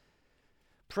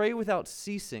 Pray without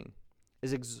ceasing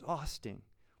is exhausting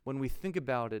when we think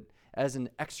about it as an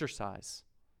exercise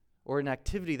or an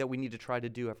activity that we need to try to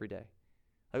do every day.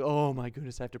 Like, oh my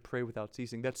goodness, I have to pray without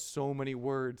ceasing. That's so many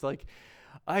words. Like,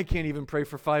 I can't even pray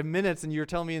for 5 minutes, and you're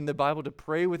telling me in the Bible to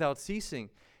pray without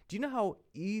ceasing. Do you know how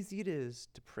easy it is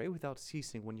to pray without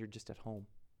ceasing when you're just at home?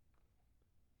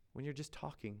 When you're just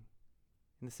talking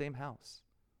in the same house?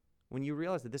 When you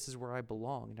realize that this is where I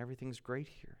belong and everything's great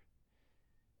here?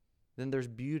 Then there's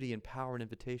beauty and power and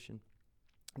invitation.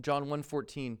 John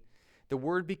 1:14, the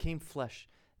Word became flesh,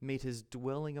 made His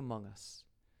dwelling among us.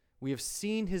 We have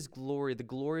seen His glory, the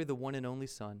glory of the one and only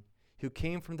Son, who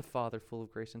came from the Father full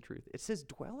of grace and truth. It's His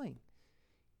dwelling.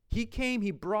 He came,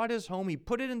 He brought His home, He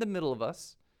put it in the middle of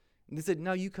us. And He said,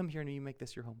 now you come here and you make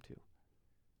this your home too.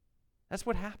 That's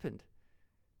what happened.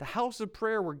 The house of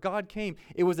prayer where God came,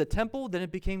 it was a temple, then it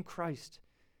became Christ.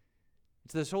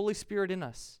 It's this Holy Spirit in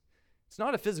us. It's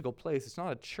not a physical place. It's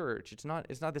not a church. It's not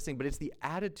this thing, but it's the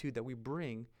attitude that we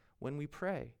bring when we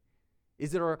pray.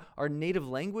 Is it our native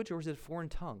language or is it a foreign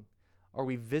tongue? Are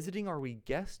we visiting? Are we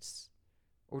guests?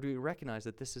 Or do we recognize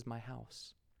that this is my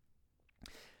house?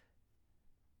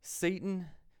 Satan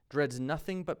dreads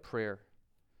nothing but prayer.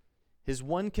 His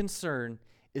one concern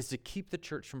is to keep the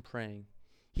church from praying.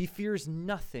 He fears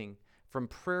nothing from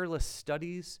prayerless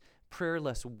studies,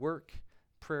 prayerless work,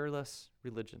 prayerless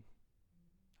religion.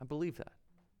 I believe that.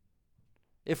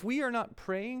 If we are not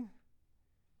praying,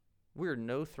 we're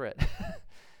no threat.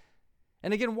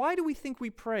 And again, why do we think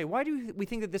we pray? Why do we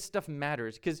think that this stuff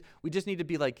matters? Because we just need to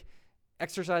be like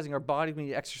exercising our body, we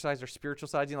need to exercise our spiritual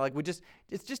sides. Like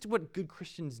it's just what good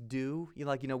Christians do.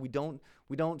 We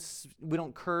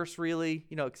don't curse really,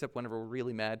 except whenever we're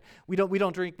really mad. We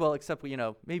don't drink, well, except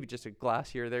maybe just a glass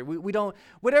here or there. We don't,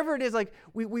 whatever it is, like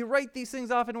we write these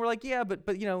things off and we're like, yeah, but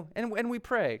and we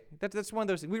pray. That's one of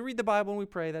those things. We read the Bible and we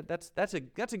pray. That's a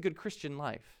good Christian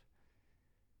life.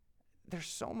 There's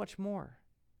so much more.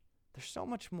 There's so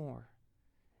much more.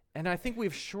 And I think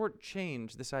we've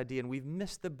shortchanged this idea and we've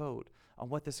missed the boat on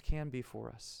what this can be for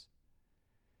us.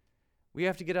 We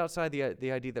have to get outside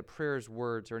the idea that prayer is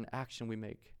words or an action we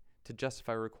make to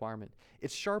justify a requirement.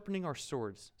 It's sharpening our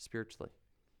swords spiritually.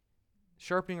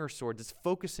 Sharpening our swords. It's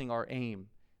focusing our aim.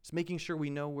 It's making sure we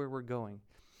know where we're going.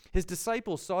 His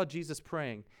disciples saw Jesus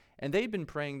praying, and they'd been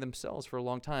praying themselves for a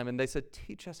long time, and they said,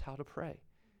 teach us how to pray.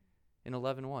 In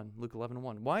Luke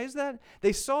 11:1. Why is that?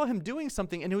 They saw him doing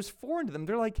something, and it was foreign to them.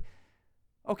 They're like,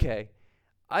 okay,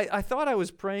 I thought I was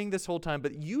praying this whole time,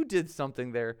 but you did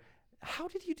something there. How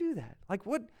did you do that? Like,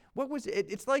 what was it?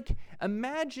 It's like,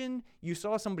 imagine you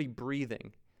saw somebody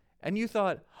breathing, and you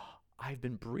thought, I've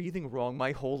been breathing wrong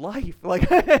my whole life. Like,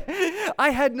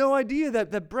 I had no idea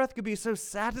that breath could be so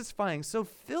satisfying, so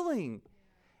filling.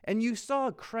 And you saw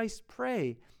Christ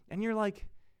pray, and you're like,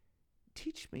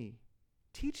 teach me.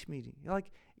 Like,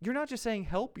 you're not just saying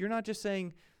help. You're not just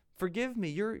saying forgive me.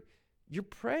 You're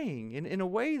praying in a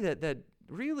way that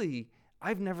really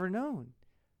I've never known.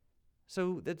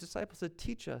 So the disciples said,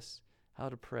 teach us how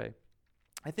to pray.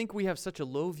 I think we have such a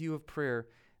low view of prayer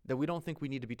that we don't think we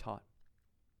need to be taught.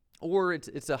 Or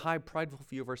it's a high prideful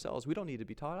view of ourselves. We don't need to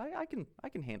be taught. I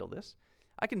can handle this.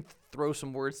 I can throw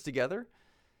some words together.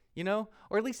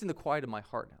 Or at least in the quiet of my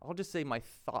heart. I'll just say my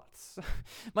thoughts.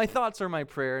 My thoughts are my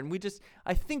prayer, and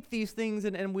I think these things,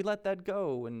 and we let that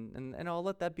go, and I'll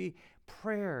let that be.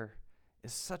 Prayer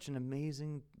is such an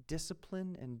amazing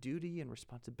discipline and duty and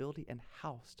responsibility and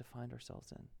house to find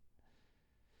ourselves in.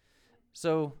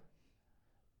 So,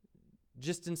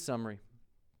 just in summary,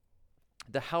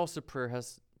 the house of prayer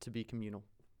has to be communal.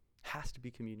 Has to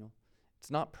be communal.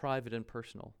 It's not private and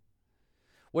personal.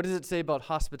 What does it say about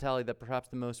hospitality? That perhaps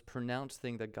the most pronounced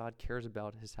thing that God cares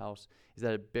about his house is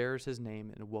that it bears his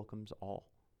name and welcomes all.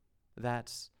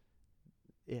 That's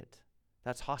it.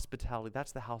 That's hospitality.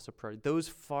 That's the house of prayer. Those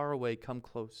far away come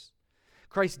close.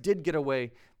 Christ did get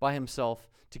away by himself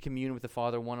to commune with the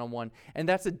Father one-on-one, and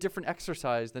that's a different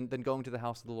exercise than going to the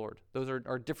house of the Lord. Those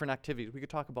are different activities. We could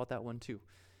talk about that one too,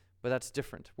 but that's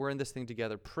different. We're in this thing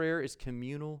together. Prayer is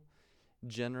communal,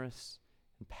 generous,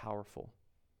 and powerful.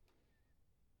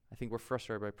 I think we're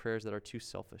frustrated by prayers that are too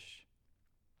selfish.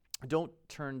 Don't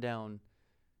turn down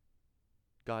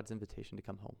God's invitation to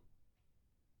come home.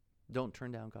 Don't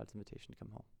turn down God's invitation to come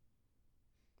home.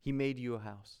 He made you a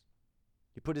house.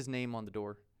 He put his name on the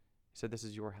door. He said, this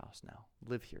is your house now.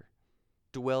 Live here.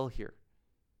 Dwell here.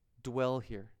 Dwell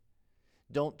here.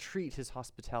 Don't treat his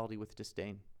hospitality with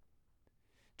disdain.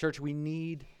 Church, we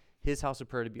need his house of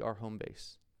prayer to be our home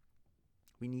base.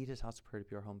 We need his house of prayer to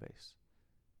be our home base.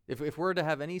 If we're to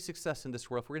have any success in this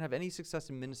world, if we're going to have any success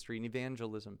in ministry and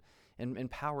evangelism and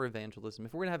power evangelism,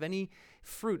 if we're going to have any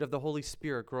fruit of the Holy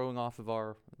Spirit growing off of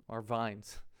our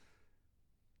vines,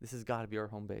 this has got to be our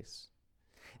home base.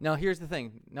 Now, here's the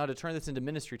thing. Now, to turn this into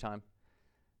ministry time,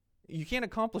 you can't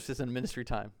accomplish this in ministry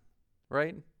time,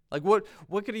 right? Like, what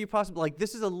could you possibly, like,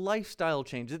 this is a lifestyle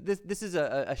change. This is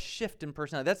a shift in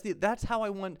personality. That's how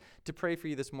I want to pray for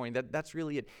you this morning. That's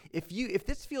really it. If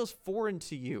this feels foreign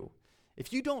to you,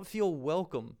 if you don't feel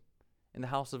welcome in the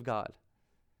house of God.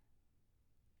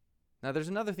 Now, there's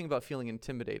another thing about feeling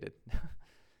intimidated.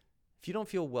 If you don't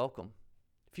feel welcome,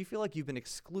 if you feel like you've been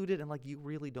excluded and like you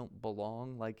really don't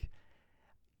belong, like,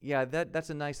 yeah, that's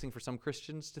a nice thing for some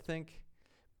Christians to think.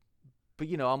 But,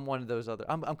 I'm one of those other.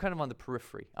 I'm kind of on the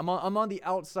periphery. I'm on the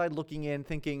outside looking in,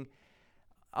 thinking,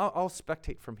 I'll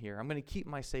spectate from here. I'm going to keep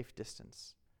my safe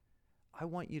distance. I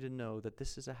want you to know that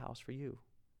this is a house for you.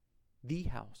 The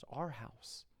house, our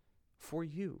house, for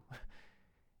you.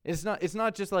 It's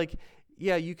not just like,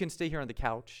 yeah, you can stay here on the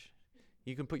couch.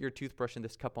 You can put your toothbrush in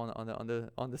this cup on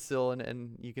the sill,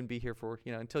 and you can be here for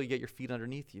until you get your feet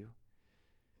underneath you.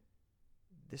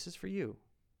 This is for you.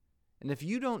 And if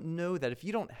you don't know that, if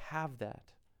you don't have that,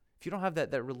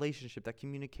 that relationship, that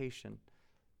communication,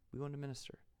 we want to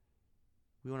minister.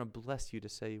 We want to bless you to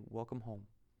say, welcome home.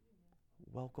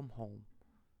 Welcome home.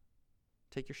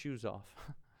 Take your shoes off.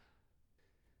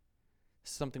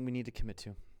 Something we need to commit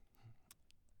to.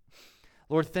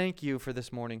 Lord, thank you for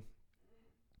this morning.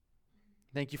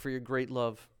 Thank you for your great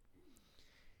love.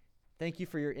 Thank you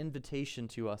for your invitation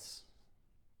to us.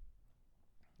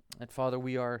 And Father,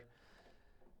 we're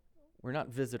not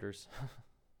visitors.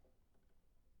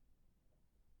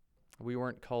 We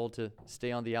weren't called to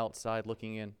stay on the outside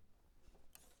looking in,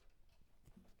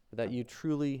 but that you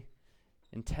truly,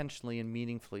 intentionally, and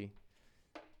meaningfully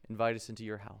invite us into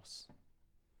your house.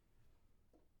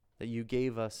 That you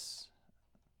gave us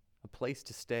a place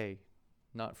to stay,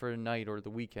 not for a night or the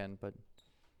weekend, but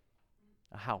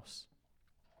a house,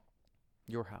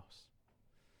 your house.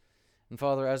 And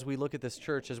Father, as we look at this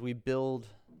church, as we build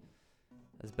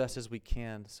as best as we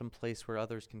can, some place where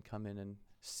others can come in and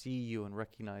see you and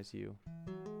recognize you,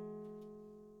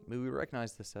 may we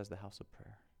recognize this as the house of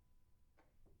prayer.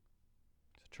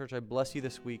 So church, I bless you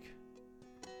this week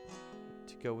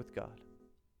to go with God,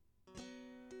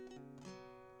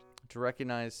 to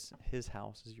recognize his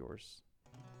house as yours.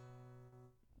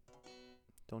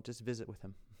 Don't just visit with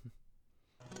him,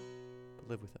 but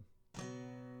live with him.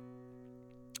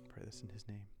 I pray this in his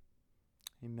name.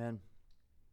 Amen.